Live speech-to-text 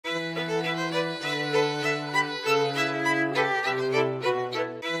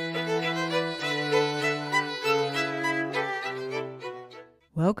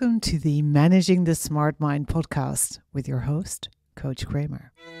Welcome to the Managing the Smart Mind podcast with your host, Coach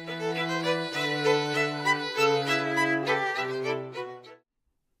Kramer.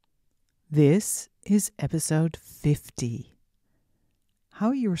 This is episode 50. How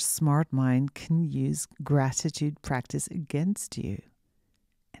your smart mind can use gratitude practice against you,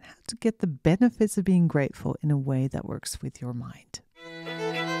 and how to get the benefits of being grateful in a way that works with your mind.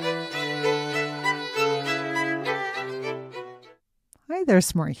 Hi there,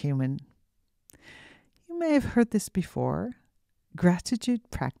 smart human. You may have heard this before. Gratitude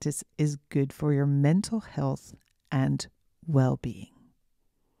practice is good for your mental health and well-being.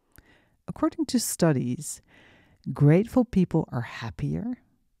 According to studies, grateful people are happier,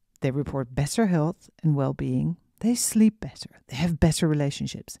 they report better health and well-being, they sleep better, they have better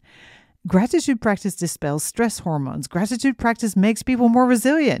relationships. Gratitude practice dispels stress hormones. Gratitude practice makes people more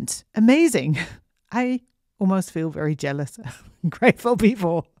resilient. Amazing. I almost feel very jealous of grateful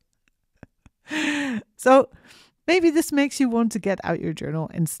people. So maybe this makes you want to get out your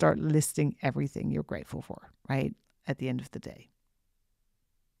journal and start listing everything you're grateful for, right? At the end of the day.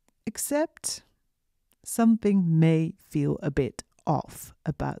 Except something may feel a bit off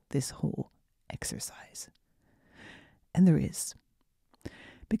about this whole exercise. And there is.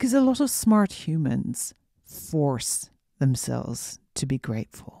 Because a lot of smart humans force themselves to be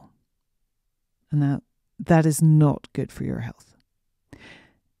grateful. And now, that is not good for your health.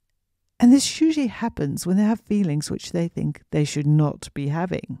 And this usually happens when they have feelings which they think they should not be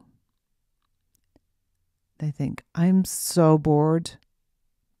having. They think, I'm so bored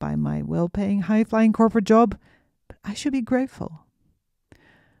by my well-paying, high-flying corporate job, but I should be grateful.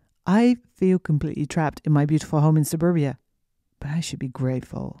 I feel completely trapped in my beautiful home in suburbia, but I should be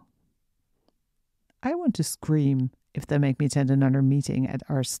grateful. I want to scream if they make me attend another meeting at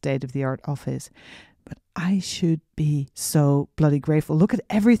our state-of-the-art office, but I should be so bloody grateful. Look at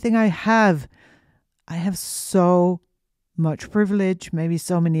everything I have. I have so much privilege, maybe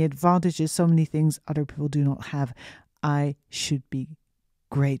so many advantages, so many things other people do not have. I should be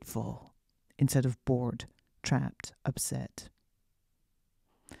grateful instead of bored, trapped, upset.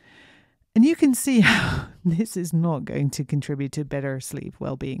 And you can see how this is not going to contribute to better sleep,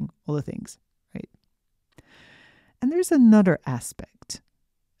 well-being, all the things, right? And there's another aspect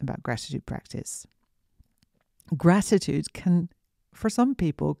about gratitude practice. Gratitude can, for some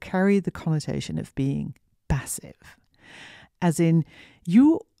people, carry the connotation of being passive. As in,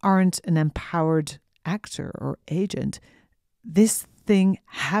 you aren't an empowered actor or agent. This thing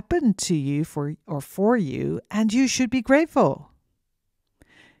happened to you for you, and you should be grateful.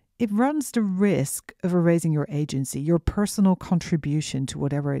 It runs the risk of erasing your agency, your personal contribution to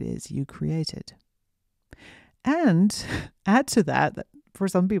whatever it is you created. And add to that, for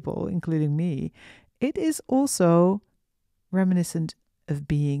some people, including me, it is also reminiscent of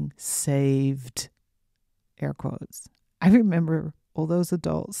being saved, air quotes. I remember all those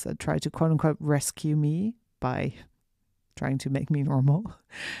adults that tried to quote unquote rescue me by trying to make me normal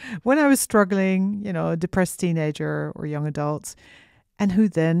when I was struggling, a depressed teenager or young adults, and who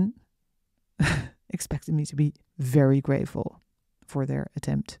then expected me to be very grateful for their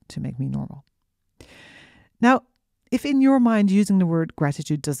attempt to make me normal. Now, if in your mind using the word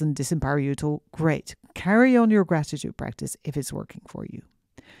gratitude doesn't disempower you at all, great. Carry on your gratitude practice if it's working for you.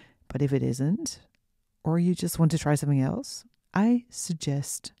 But if it isn't, or you just want to try something else, I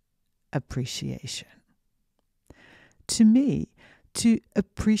suggest appreciation. To me, to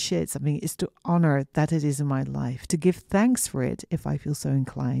appreciate something is to honor that it is in my life, to give thanks for it if I feel so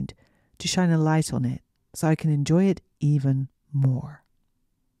inclined, to shine a light on it so I can enjoy it even more.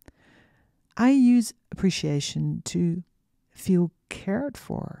 I use appreciation to feel cared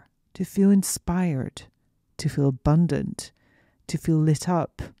for, to feel inspired, to feel abundant, to feel lit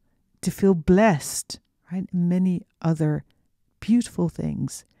up, to feel blessed, right? Many other beautiful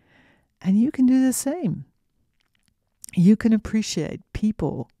things. And you can do the same. You can appreciate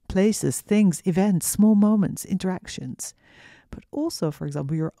people, places, things, events, small moments, interactions, but also, for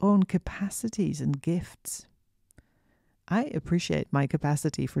example, your own capacities and gifts. I appreciate my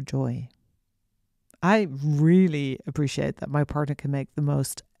capacity for joy. I really appreciate that my partner can make the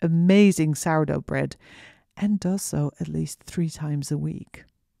most amazing sourdough bread and does so at least 3 times a week.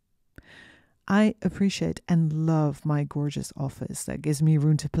 I appreciate and love my gorgeous office that gives me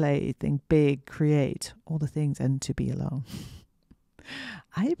room to play, think big, create, all the things, and to be alone.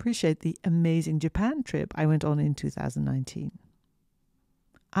 I appreciate the amazing Japan trip I went on in 2019.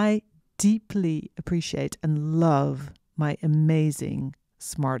 I deeply appreciate and love my amazing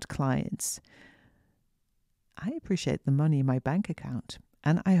smart clients. I appreciate the money in my bank account,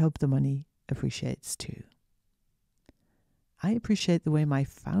 and I hope the money appreciates too. I appreciate the way my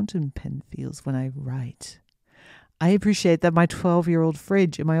fountain pen feels when I write. I appreciate that my 12-year-old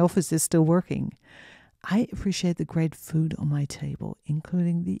fridge in my office is still working. I appreciate the great food on my table,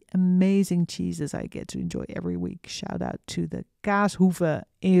 including the amazing cheeses I get to enjoy every week. Shout out to the Kaashoeve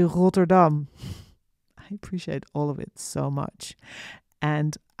in Rotterdam. I appreciate all of it so much.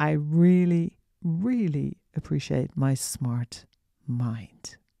 And I really, really appreciate my smart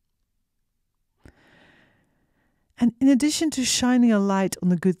mind. And in addition to shining a light on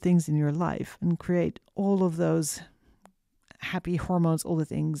the good things in your life and create all of those happy hormones, all the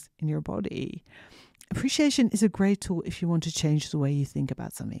things in your body, appreciation is a great tool if you want to change the way you think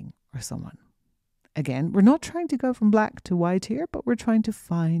about something or someone. Again, we're not trying to go from black to white here, but we're trying to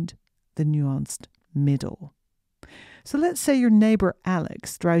find the nuanced middle. So let's say your neighbor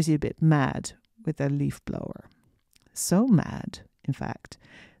Alex drives you a bit mad with a leaf blower. So mad, in fact,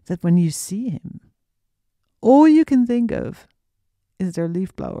 that when you see him, all you can think of is their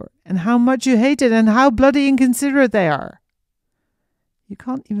leaf blower and how much you hate it and how bloody inconsiderate they are. You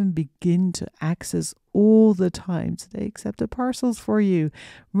can't even begin to access all the times they accepted parcels for you,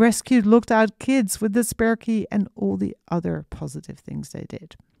 rescued looked out kids with the spare key, and all the other positive things they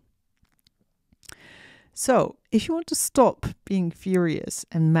did. So, if you want to stop being furious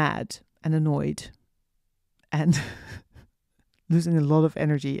and mad and annoyed and losing a lot of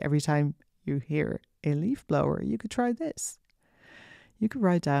energy every time you hear a leaf blower, you could try this. You could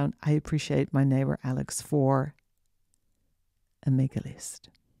write down, I appreciate my neighbor Alex for, and make a list.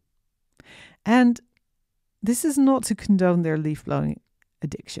 And this is not to condone their leaf blowing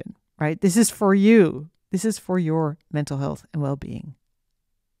addiction, right? This is for you. This is for your mental health and well-being.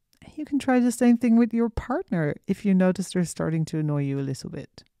 You can try the same thing with your partner if you notice they're starting to annoy you a little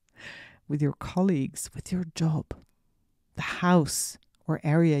bit. With your colleagues, with your job, the house or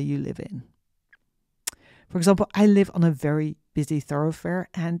area you live in. For example, I live on a very busy thoroughfare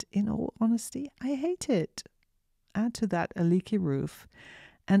and in all honesty, I hate it. Add to that a leaky roof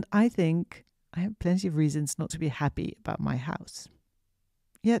and I think I have plenty of reasons not to be happy about my house.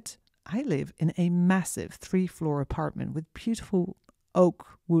 Yet I live in a massive 3-floor apartment with beautiful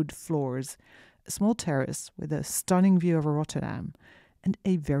oak wood floors, a small terrace with a stunning view over Rotterdam and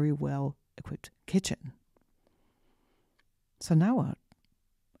a very well equipped kitchen. So now what?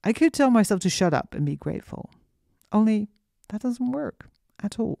 I could tell myself to shut up and be grateful. Only that doesn't work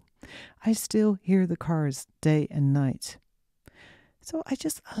at all. I still hear the cars day and night. So I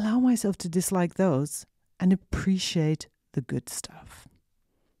just allow myself to dislike those and appreciate the good stuff.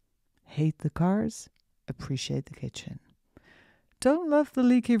 Hate the cars, appreciate the kitchen. Don't love the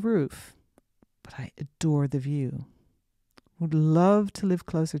leaky roof, but I adore the view. Would love to live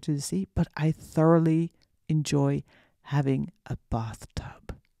closer to the sea, but I thoroughly enjoy having a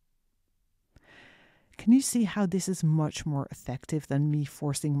bathtub. Can you see how this is much more effective than me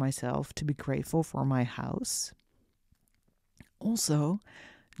forcing myself to be grateful for my house? Also,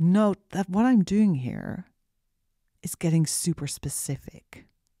 note that what I'm doing here is getting super specific.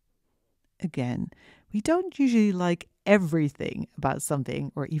 Again, we don't usually like everything about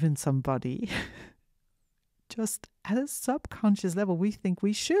something or even somebody. Just at a subconscious level, we think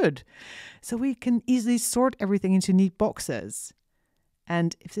we should. So we can easily sort everything into neat boxes.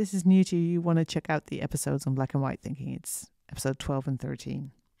 And if this is new to you, you want to check out the episodes on black and white thinking. It's episode 12 and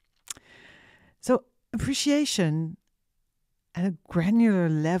 13. So appreciation at a granular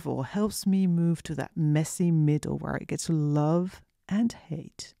level helps me move to that messy middle where I get to love and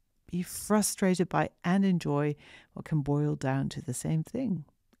hate, be frustrated by and enjoy what can boil down to the same thing.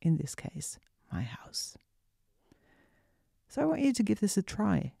 In this case, my house. So I want you to give this a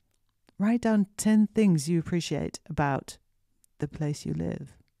try. Write down 10 things you appreciate about the place you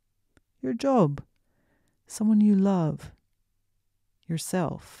live, your job, someone you love,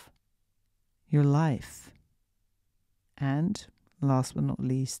 yourself, your life, and last but not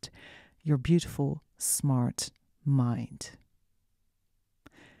least, your beautiful, smart mind.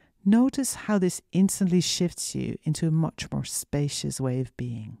 Notice how this instantly shifts you into a much more spacious way of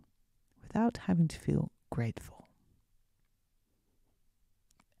being without having to feel grateful.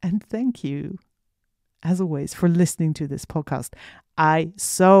 And thank you, as always, for listening to this podcast. I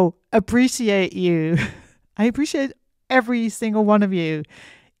so appreciate you. I appreciate every single one of you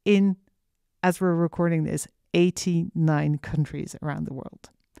in, as we're recording this, 89 countries around the world.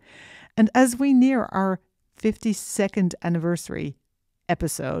 And as we near our 52nd anniversary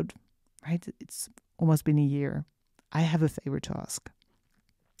episode, right? It's almost been a year. I have a favor to ask.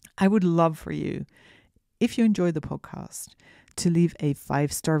 I would love for you, if you enjoy the podcast, to leave a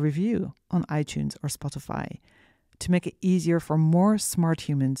 5-star review on iTunes or Spotify to make it easier for more smart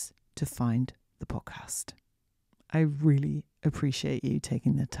humans to find the podcast. I really appreciate you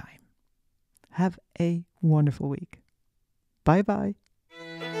taking the time. Have a wonderful week. Bye bye.